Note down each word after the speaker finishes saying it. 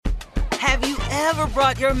Have you ever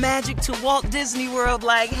brought your magic to Walt Disney World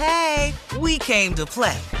like, hey, we came to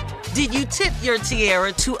play? Did you tip your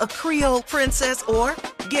tiara to a Creole princess or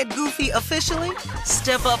get goofy officially?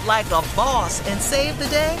 Step up like a boss and save the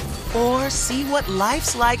day? Or see what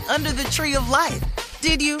life's like under the tree of life?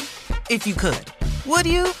 Did you? If you could. Would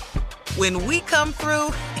you? When we come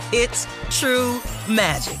through, it's true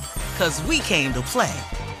magic. 'Cause we came to play.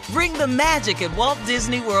 Bring the magic at Walt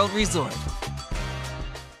Disney World Resort.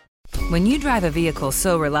 When you drive a vehicle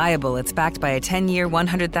so reliable it's backed by a 10-year,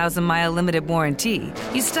 100,000-mile limited warranty,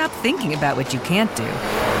 you stop thinking about what you can't do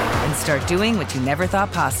and start doing what you never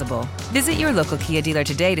thought possible. Visit your local Kia dealer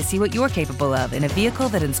today to see what you're capable of in a vehicle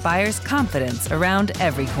that inspires confidence around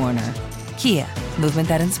every corner. Kia, movement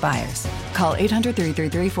that inspires. Call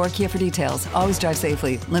 800-333-4KIA for details. Always drive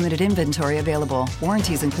safely. Limited inventory available.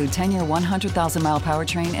 Warranties include 10-year 100,000-mile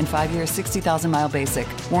powertrain and 5-year 60,000-mile basic.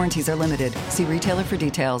 Warranties are limited. See retailer for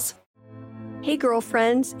details. Hey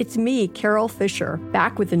girlfriends, it's me, Carol Fisher,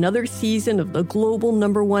 back with another season of the global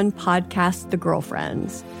 #1 podcast, The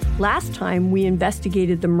Girlfriends. Last time, we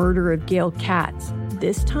investigated the murder of Gail Katz.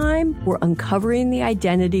 This time, we're uncovering the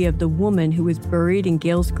identity of the woman who was buried in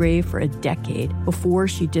Gail's grave for a decade before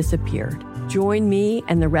she disappeared. Join me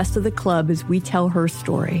and the rest of the club as we tell her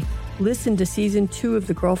story. Listen to Season 2 of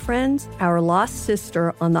The Girlfriends, Our Lost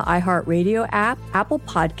Sister on the iHeartRadio app, Apple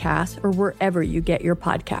Podcasts, or wherever you get your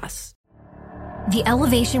podcasts. The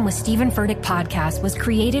Elevation with Stephen Furtick podcast was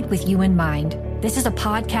created with you in mind. This is a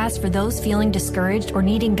podcast for those feeling discouraged or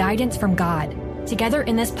needing guidance from God. Together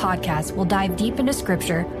in this podcast, we'll dive deep into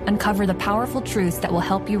Scripture, uncover the powerful truths that will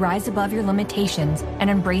help you rise above your limitations and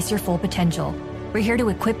embrace your full potential. We're here to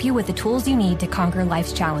equip you with the tools you need to conquer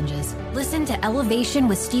life's challenges. Listen to Elevation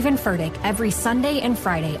with Stephen Furtick every Sunday and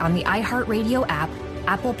Friday on the iHeartRadio app,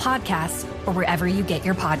 Apple Podcasts, or wherever you get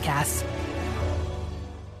your podcasts.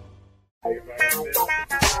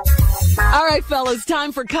 All right, fellas,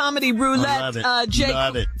 time for Comedy Roulette. Love it. Jake,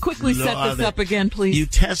 Love it. quickly set Love this it. up again, please. You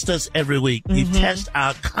test us every week. You test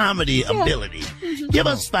our comedy ability. Give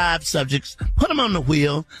us 5 subjects, put them on the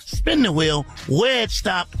wheel, spin the wheel. Where it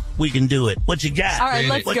stopped, we can do it. What you got? All right,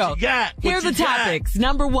 let's what go. You got? Here are the topics.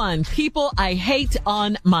 Number 1, people I hate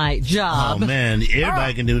on my job. Oh, man.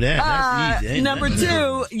 Everybody can do that. That's easy. Ain't Number nothing to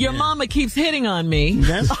 2, do. your mama keeps hitting on me.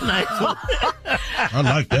 That's nice. I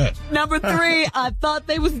like that. Number 3, I thought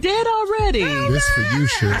they was dead already. This for you,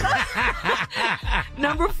 Shirley.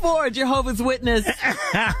 Number 4, Jehovah's Witness.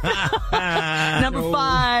 Number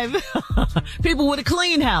 5, people with a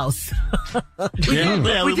clean house. we did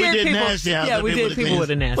people, nasty house. Yeah, we did people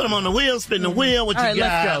with a nasty. Put them on the wheel, spin the wheel. What All you right,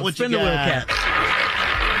 got? let's go. What Spin you the wheel, got?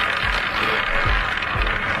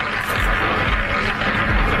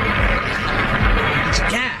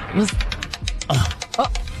 Cat.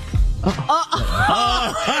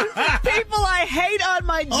 People I hate on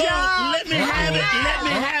my job. Let me have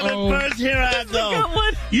it first. Here I Good go.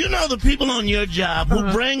 one. You know the people on your job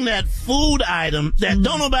who bring that food item that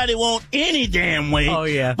don't nobody want any damn way. Oh,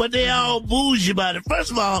 yeah. But they all bougie about it.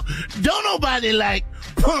 First of all, don't nobody like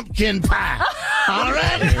pumpkin pie. All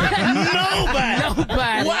right?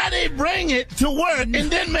 Nobody. Why they bring it to work and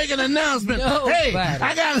then make an announcement? Hey,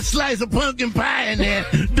 I got a slice of pumpkin pie in there.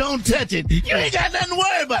 Don't touch it. You ain't got nothing to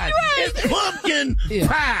worry about. Right. It's pumpkin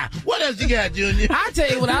pie. What else you got, Junior? I tell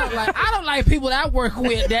you what I don't like. I don't like people that I work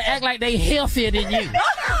with that act like they healthier than you.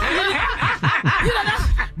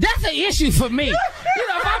 That's an issue for me.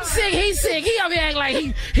 If I'm sick, he's sick. He over here act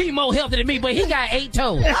like he more healthy than me, but he got 8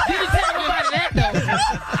 toes. Didn't tell nobody that though.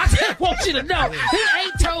 I just want you to know he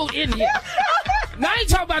 8-toed in here. Now, I ain't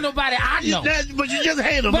talking about nobody I know. But you just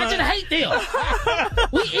hate them. But I just hate them.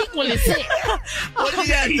 We equally sick. What you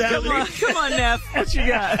got, Dominic? Come on, Neff. What you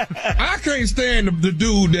got? I can't stand the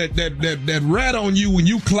dude that rat on you when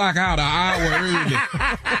you clock out an hour early.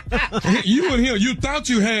 You and him, you thought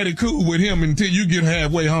you had it cool with him until you get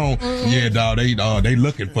halfway home. Yeah, dog, they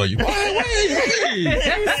looking for you. Hey,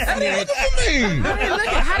 how they looking for me?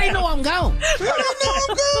 How they know I'm gone?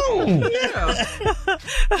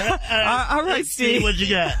 All right, Steve. What you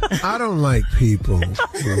got? I don't like people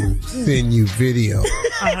who send you videos,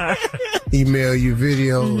 email you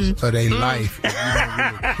videos of their life, and you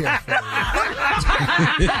don't really care for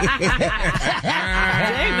it.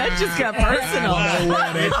 Dang, that just got personal.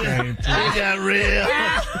 It got real.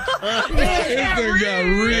 It got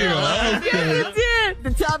real. Okay. Yeah, it did.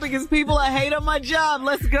 The topic is people I hate on my job.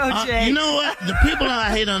 Let's go, Jay. You know what? The people I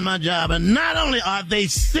hate on my job, and not only are they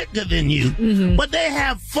sicker than you, but they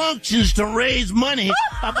have functions to raise money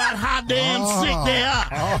about how damn sick they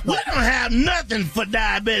are. We don't have nothing for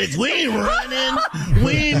diabetics. We ain't running.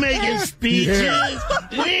 We ain't making speeches.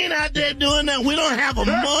 We ain't out there doing that. We don't have a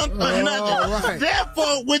month or nothing. Right.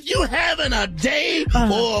 Therefore, with you having a day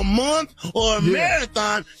or a month or a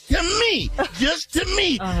marathon, to me, just to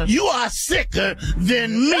me, you are sicker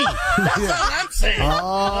than me. That's all I'm saying.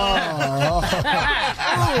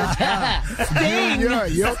 Sting. You know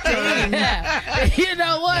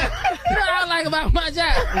what? You know what I like about my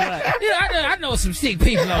job? You know, I know some sick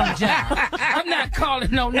people on the job. I'm not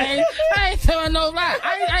calling no names. I ain't telling no lie.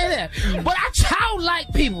 I ain't there. But I don't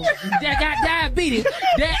like people that got diabetes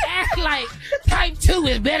that act like type 2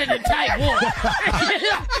 is better than type 1.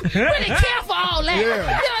 Really care for all that. You know what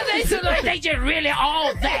I'm saying? So like they just really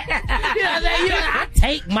all that. You know what I'm saying? I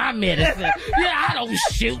take my medicine. I don't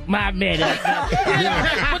shoot my medicine.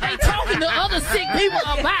 But they talking to other sick people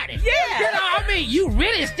about it. You know what I mean? You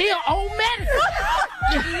really still on medicine.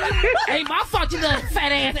 Ain't my fault you little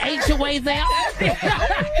fat ass ate your way there.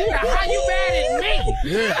 How you mad at me?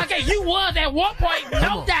 Okay, you was at one point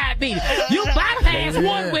no diabetes. You bypassed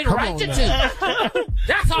one with right to two.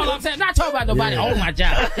 That's all I'm saying. I'm not talking about nobody on my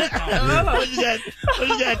job. What you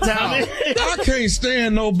got, Tommy? I can't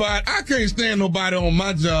stand nobody on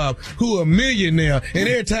my job who a millionaire, and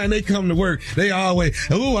every time they come to work, they always,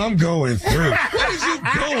 I'm going through. What is you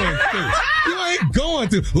going through? You ain't going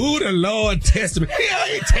through. The Lord tested me.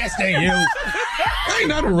 He ain't testing you. Ain't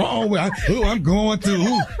nothing wrong with I'm going through.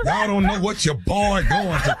 Y'all don't know what your boy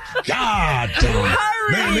going through. God damn.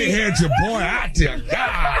 Man, they had your boy out there.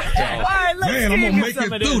 God damn. Right, man, I'm going to make it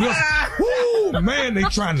through this. Woo, man, they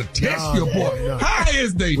trying to test your boy. How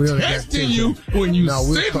is they testing you when you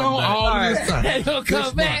sitting on all this time? They gonna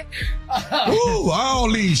come back.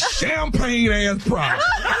 All these champagne ass products.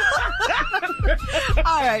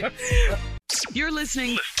 All right. You're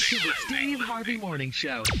listening to the Steve Harvey Morning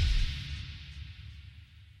Show.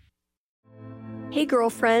 Hey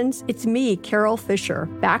girlfriends, it's me, Carol Fisher,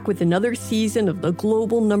 back with another season of the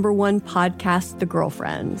global #1 podcast, The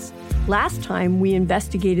Girlfriends. Last time, we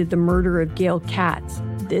investigated the murder of Gail Katz.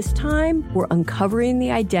 This time, we're uncovering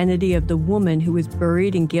the identity of the woman who was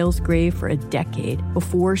buried in Gail's grave for a decade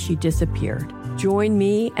before she disappeared. Join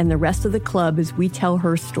me and the rest of the club as we tell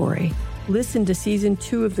her story. Listen to Season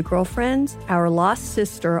 2 of The Girlfriends, Our Lost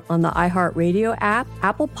Sister on the iHeartRadio app,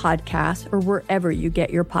 Apple Podcasts, or wherever you get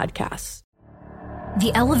your podcasts.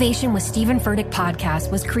 The Elevation with Stephen Furtick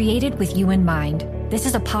podcast was created with you in mind. This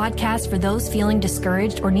is a podcast for those feeling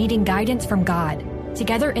discouraged or needing guidance from God.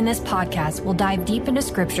 Together in this podcast, we'll dive deep into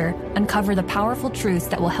Scripture, uncover the powerful truths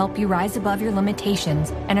that will help you rise above your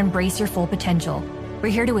limitations and embrace your full potential. We're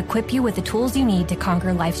here to equip you with the tools you need to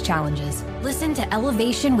conquer life's challenges. Listen to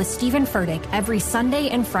Elevation with Stephen Furtick every Sunday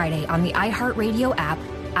and Friday on the iHeartRadio app,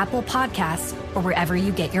 Apple Podcasts, or wherever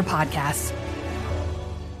you get your podcasts.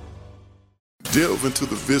 Delve into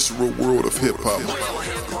the visceral world of hip-hop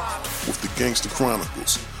with the Gangsta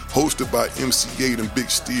Chronicles, hosted by MC Gate and Big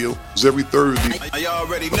Steel. Every Thursday, a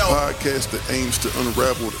podcast that aims to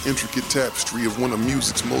unravel the intricate tapestry of one of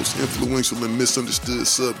music's most influential and misunderstood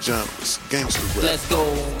subgenres, gangsta rap. Let's go.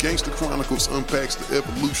 Gangsta Chronicles unpacks the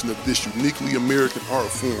evolution of this uniquely American art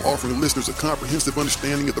form, offering listeners a comprehensive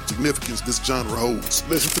understanding of the significance this genre holds.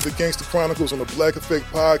 Listen to the Gangsta Chronicles on the Black Effect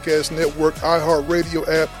Podcast Network, iHeartRadio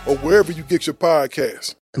app, or wherever you get your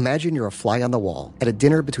podcasts. Imagine you're a fly on the wall at a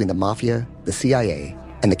dinner between the Mafia, the CIA,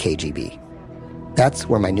 and the KGB. That's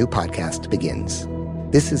where my new podcast begins.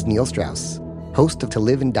 This is Neil Strauss, host of To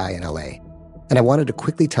Live and Die in LA, and I wanted to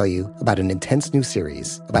quickly tell you about an intense new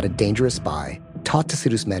series about a dangerous spy taught to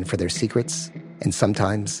seduce men for their secrets and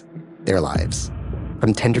sometimes their lives.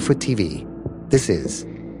 From Tenderfoot TV, this is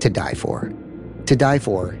To Die For. To Die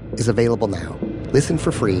For is available now. Listen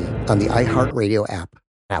for free on the iHeartRadio app,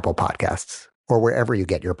 Apple Podcasts, or wherever you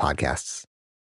get your podcasts.